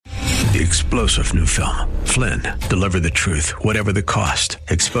the explosive new film, Flynn, deliver the truth, whatever the cost,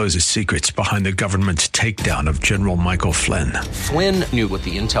 exposes secrets behind the government's takedown of General Michael Flynn. Flynn knew what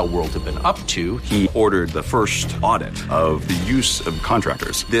the intel world had been up to. He ordered the first audit of the use of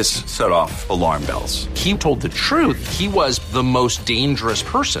contractors. This set off alarm bells. He told the truth. He was the most dangerous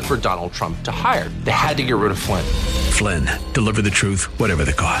person for Donald Trump to hire. They had to get rid of Flynn. Flynn, deliver the truth, whatever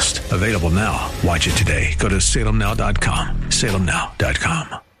the cost. Available now. Watch it today. Go to salemnow.com.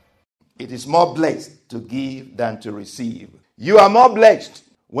 salemnow.com. It is more blessed to give than to receive. You are more blessed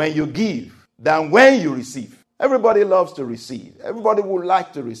when you give than when you receive. Everybody loves to receive. Everybody would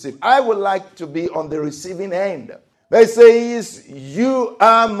like to receive. I would like to be on the receiving end. They say you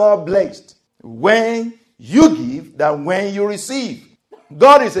are more blessed when you give than when you receive.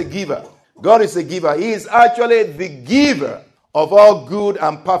 God is a giver. God is a giver. He is actually the giver of all good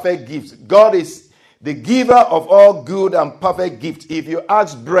and perfect gifts. God is the giver of all good and perfect gifts. If you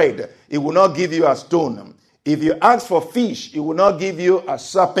ask bread, it will not give you a stone. If you ask for fish, it will not give you a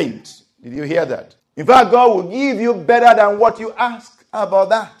serpent. Did you hear that? In fact, God will give you better than what you ask. How about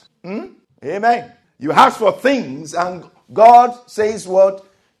that? Amen. You ask for things and God says what?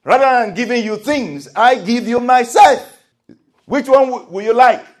 Rather than giving you things, I give you myself. Which one will you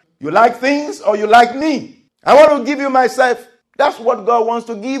like? You like things or you like me? I want to give you myself. That's what God wants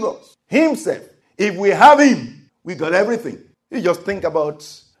to give us. Himself. If we have Him, we got everything. You just think about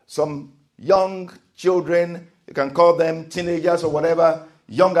some young children. You can call them teenagers or whatever.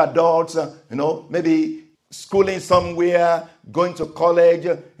 Young adults, maybe schooling somewhere, going to college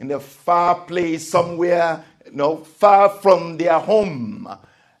in a far place somewhere, far from their home.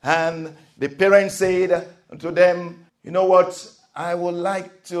 And the parents said to them, you know what, I would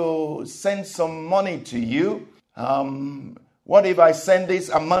like to send some money to you. What if I send this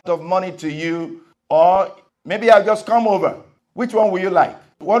amount of money to you? Or maybe I'll just come over. Which one will you like?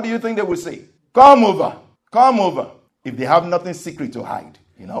 What do you think they will say? Come over. Come over. If they have nothing secret to hide,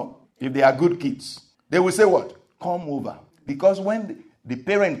 if they are good kids, they will say what? Come over. Because when the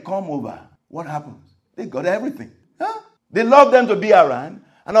parent come over, what happens? They got everything. They love them to be around.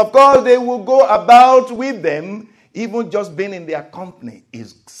 And of course, they will go about with them. Even just being in their company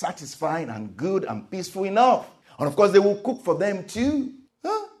is satisfying and good and peaceful enough. And of course, they will cook for them too.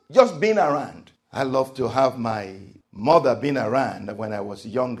 Just being around. I love to have my mother being around when I was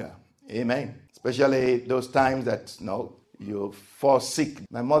younger. Amen. Especially those times that, you fall sick.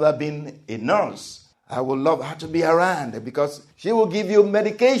 My mother being a nurse, I would love her to be around because she will give you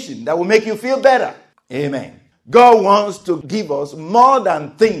medication that will make you feel better. Amen. God wants to give us more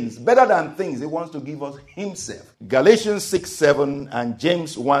than things, better than things. He wants to give us Himself. Galatians 6:7 and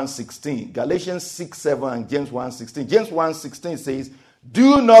James 1:16. Galatians 6:7 and James 1:16. James 1:16 says,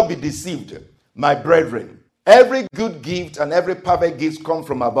 do not be deceived, my brethren. Every good gift and every perfect gift come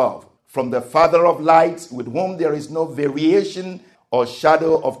from above, from the Father of lights, with whom there is no variation or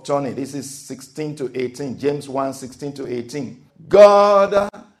shadow of turning. This is 16 to 18. James 1:16 to 18. God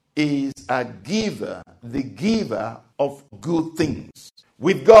is a giver, the giver of good things.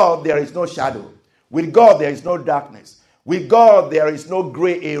 With God, there is no shadow. With God, there is no darkness. With God, there is no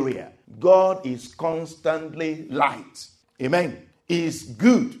gray area. God is constantly light. Amen. He is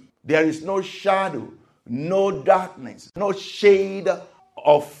good. There is no shadow, no darkness, no shade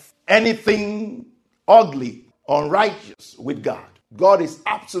of anything ugly, unrighteous with God. God is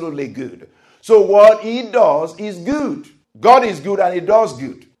absolutely good. So what He does is good. God is good and He does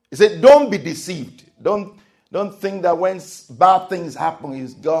good. He said, don't be deceived. Don't think that when bad things happen,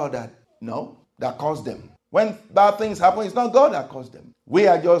 it's God that caused them. When bad things happen, it's not God that caused them. We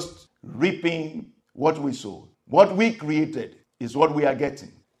are just reaping what we sowed. What we created is what we are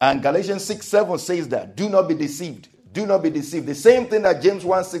getting. And Galatians 6:7 says that. Do not be deceived. Do not be deceived. The same thing that James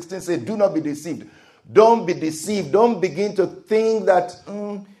 1:16 said, do not be deceived. Don't be deceived. Don't begin to think that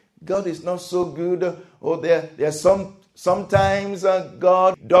God is not so good. Or there's sometimes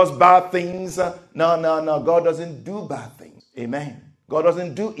God does bad things. No. God doesn't do bad things. Amen. God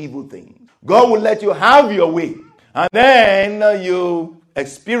doesn't do evil things. God will let you have your way. And then you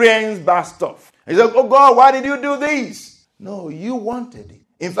experience bad stuff. He said, oh God, why did you do this? No, you wanted it.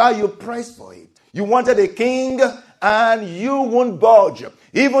 In fact, you pressed for it. You wanted a king and you won't budge.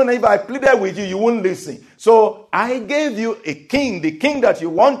 Even if I pleaded with you, you wouldn't listen. So I gave you a king, the king that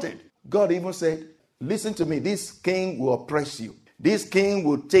you wanted. God even said, listen to me, this king will oppress you. This king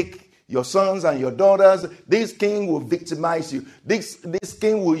will take your sons and your daughters. This king will victimize you. This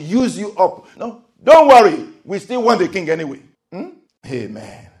king will use you up. No, don't worry. We still want the king anyway.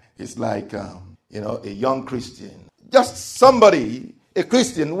 Amen. It's like, a young Christian. Just somebody, a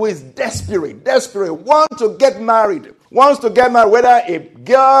Christian who is desperate, want to get married, wants to get married, whether a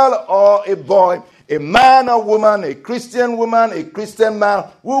girl or a boy, a man or woman, a Christian woman, a Christian man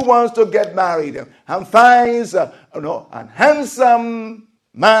who wants to get married and finds a handsome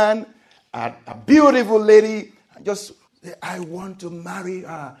man, a beautiful lady, and just say, I want to marry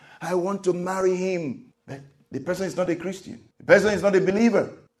her. I want to marry him. But the person is not a Christian. The person is not a believer.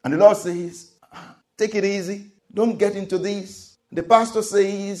 And the Lord says, take it easy. Don't get into this. The pastor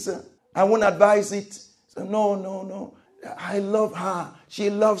says, I won't advise it. So, no. I love her. She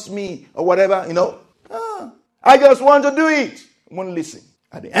loves me. Or whatever, I just want to do it. Won't listen.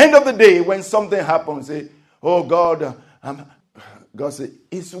 At the end of the day, when something happens, say, oh God, God said,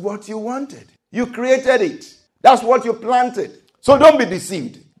 it's what you wanted. You created it. That's what you planted. So don't be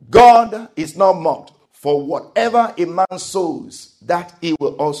deceived. God is not mocked. For whatever a man sows, that he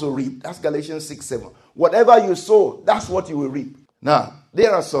will also reap. That's Galatians 6:7. Whatever you sow, that's what you will reap. Now,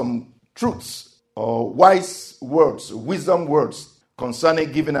 there are some truths or wise words, wisdom words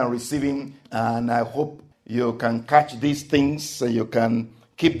concerning giving and receiving. And I hope you can catch these things so you can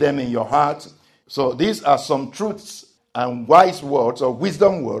keep them in your heart. So these are some truths and wise words or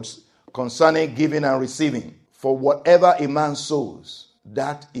wisdom words concerning giving and receiving. For whatever a man sows,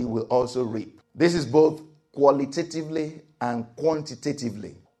 that he will also reap. This is both qualitatively and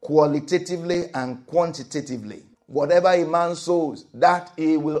quantitatively. Qualitatively and quantitatively. Whatever a man sows, that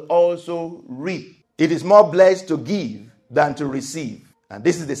he will also reap. It is more blessed to give than to receive. And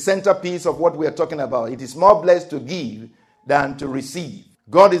this is the centerpiece of what we are talking about. It is more blessed to give than to receive.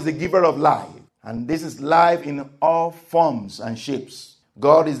 God is the giver of life. And this is life in all forms and shapes.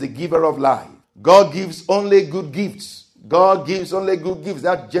 God is the giver of life. God gives only good gifts. God gives only good gifts.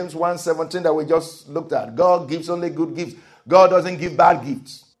 That's James 1:17 that we just looked at. God gives only good gifts. God doesn't give bad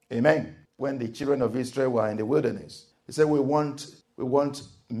gifts. Amen. When the children of Israel were in the wilderness, they said, we want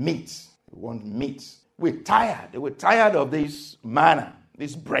meat. We want meat. We're tired. They were tired of this manna,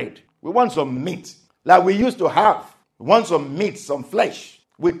 this bread. We want some meat like we used to have. We want some meat, some flesh.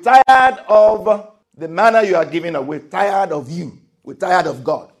 We're tired of the manna you are giving us. We're tired of you. We're tired of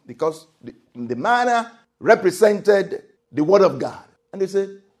God. Because the manna represented the word of God. And they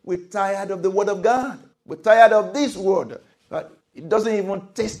said, we're tired of the word of God. We're tired of this word. But it doesn't even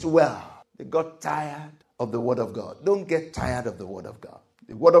taste well. They got tired of the word of God. Don't get tired of the word of God.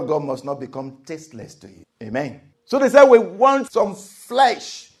 The word of God must not become tasteless to you. Amen. So they said, we want some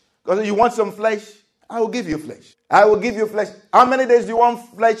flesh. Because you want some flesh, I will give you flesh. I will give you flesh. How many days do you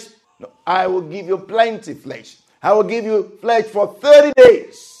want flesh? No, I will give you plenty flesh. I will give you flesh for 30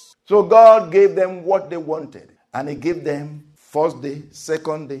 days. So God gave them what they wanted. And he gave them first day,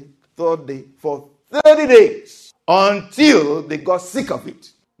 second day, third day, for 30 days. Until they got sick of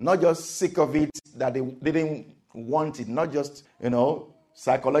it. Not just sick of it that they didn't want it. Not just,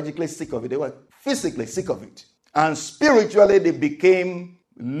 psychologically sick of it. They were physically sick of it. And spiritually they became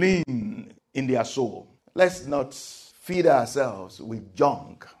lean in their soul. Let's not feed ourselves with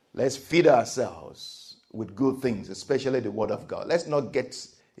junk. Let's feed ourselves with good things, especially the word of God. Let's not get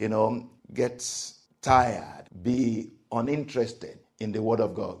tired, be uninterested in the word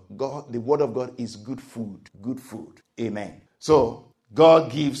of God. The word of God is good food. Good food. Amen. So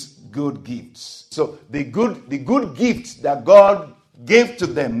God gives good gifts. So the good gifts that God gave to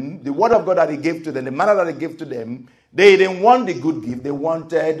them, the word of God that he gave to them, the manner that he gave to them, they didn't want the good gift. They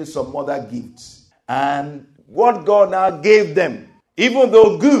wanted some other gifts. And what God now gave them, even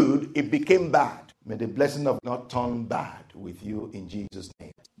though good, it became bad. May the blessing of God turn bad with you in Jesus'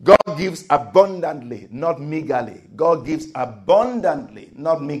 name. God gives abundantly, not meagerly. God gives abundantly,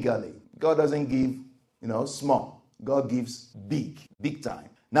 not meagerly. God doesn't give, small. God gives big time.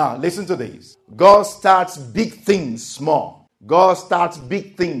 Now, listen to this. God starts big things small. God starts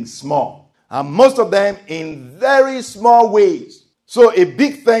big things small. And most of them in very small ways. So a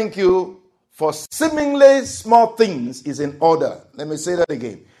big thank you for seemingly small things is in order. Let me say that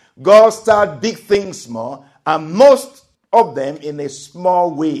again. God starts big things small, and most of them in a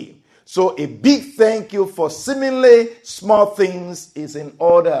small way. So a big thank you for seemingly small things is in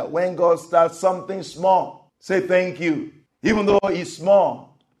order. When God starts something small, say thank you. Even though it's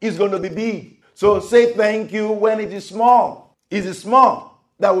small, it's going to be big. So say thank you when it is small. It is small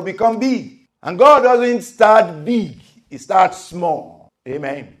that will become big. And God doesn't start big. He starts small.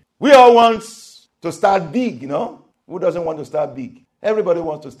 Amen. We all want to start big, Who doesn't want to start big? Everybody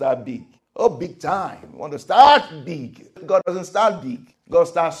wants to start big. Oh, big time. We want to start big. God doesn't start big. God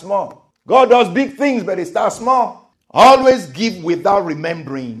starts small. God does big things, but he starts small. Always give without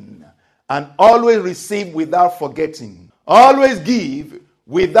remembering. And always receive without forgetting. Always give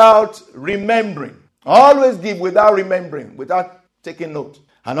without remembering. Always give without remembering, without taking note.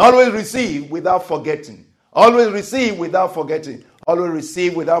 And always receive without forgetting. Always receive without forgetting. Always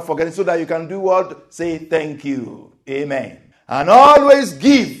receive without forgetting so that you can do what? Say thank you. Amen. And always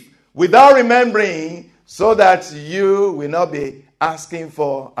give without remembering so that you will not be asking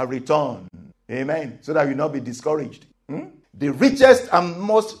for a return. Amen. So that you will not be discouraged. The richest and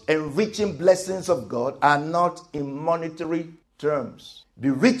most enriching blessings of God are not in monetary terms.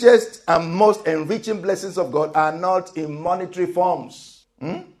 The richest and most enriching blessings of God are not in monetary forms.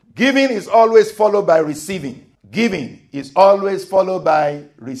 Giving is always followed by receiving. Giving is always followed by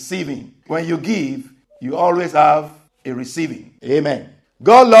receiving. When you give, you always have a receiving. Amen.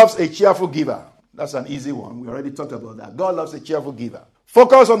 God loves a cheerful giver. That's an easy one. We already talked about that. God loves a cheerful giver.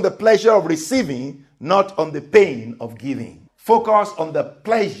 Focus on the pleasure of receiving, not on the pain of giving. Focus on the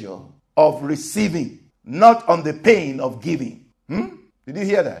pleasure of receiving, not on the pain of giving. Did you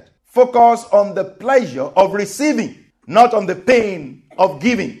hear that? Focus on the pleasure of receiving, not on the pain of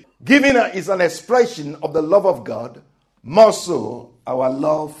giving. Giving is an expression of the love of God, more so our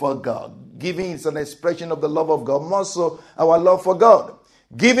love for God. Giving is an expression of the love of God, more so our love for God.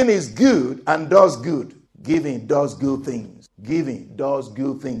 Giving is good and does good. Giving does good things. Giving does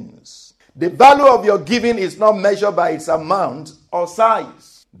good things. The value of your giving is not measured by its amount or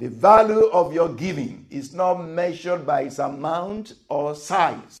size. The value of your giving is not measured by its amount or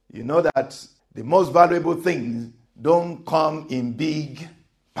size. You know that the most valuable things don't come in big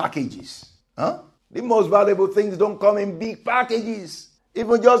packages. The most valuable things don't come in big packages.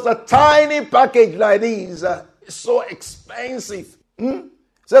 Even just a tiny package like this is so expensive. There's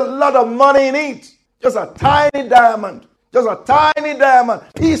a lot of money in it. Just a tiny diamond. Just a tiny diamond.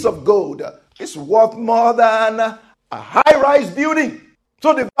 Piece of gold. It's worth more than a high-rise building.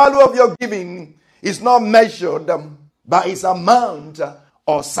 So the value of your giving is not measured by its amount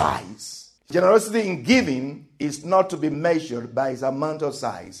or size. Generosity in giving is not to be measured by its amount or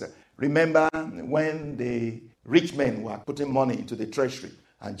size. Remember when the rich men were putting money into the treasury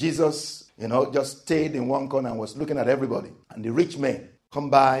and Jesus, just stayed in one corner and was looking at everybody. And the rich men come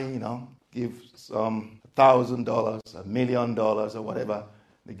by, give some $1,000, $1 million or whatever.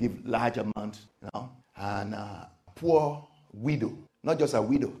 They give large amount, and a poor widow, not just a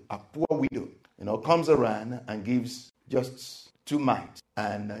widow, a poor widow, comes around and gives just 2 mites.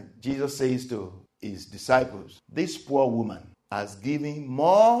 And Jesus says to his disciples, this poor woman has given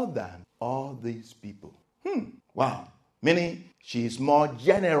more than all these people. Wow. Meaning she is more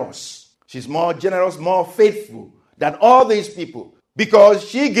generous. She's more generous, more faithful than all these people because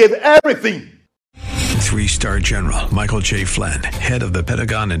she gave everything. 3-star General Michael J. Flynn, head of the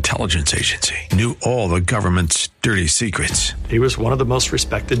Pentagon Intelligence Agency, knew all the government's dirty secrets. He was one of the most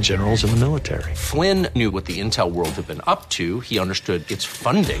respected generals in the military. Flynn knew what the intel world had been up to. He understood its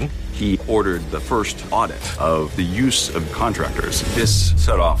funding. He ordered the first audit of the use of contractors. This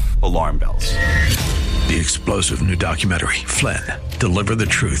set off alarm bells. The explosive new documentary, Flynn, Deliver the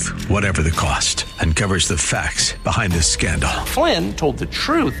Truth, Whatever the Cost, uncovers the facts behind this scandal. Flynn told the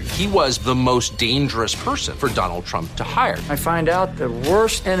truth. He was the most dangerous person for Donald Trump to hire. I find out the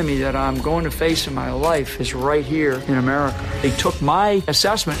worst enemy that I'm going to face in my life is right here in America. They took my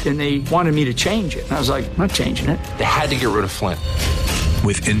assessment and they wanted me to change it. And I was like, I'm not changing it. They had to get rid of Flynn.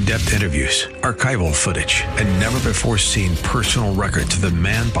 With in-depth interviews, archival footage, and never-before-seen personal records of the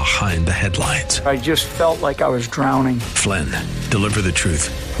man behind the headlines. I just felt like I was drowning. Flynn, Deliver the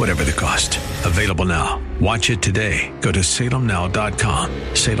Truth, Whatever the Cost. Available now. Watch it today. Go to salemnow.com.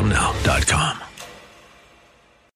 salemnow.com.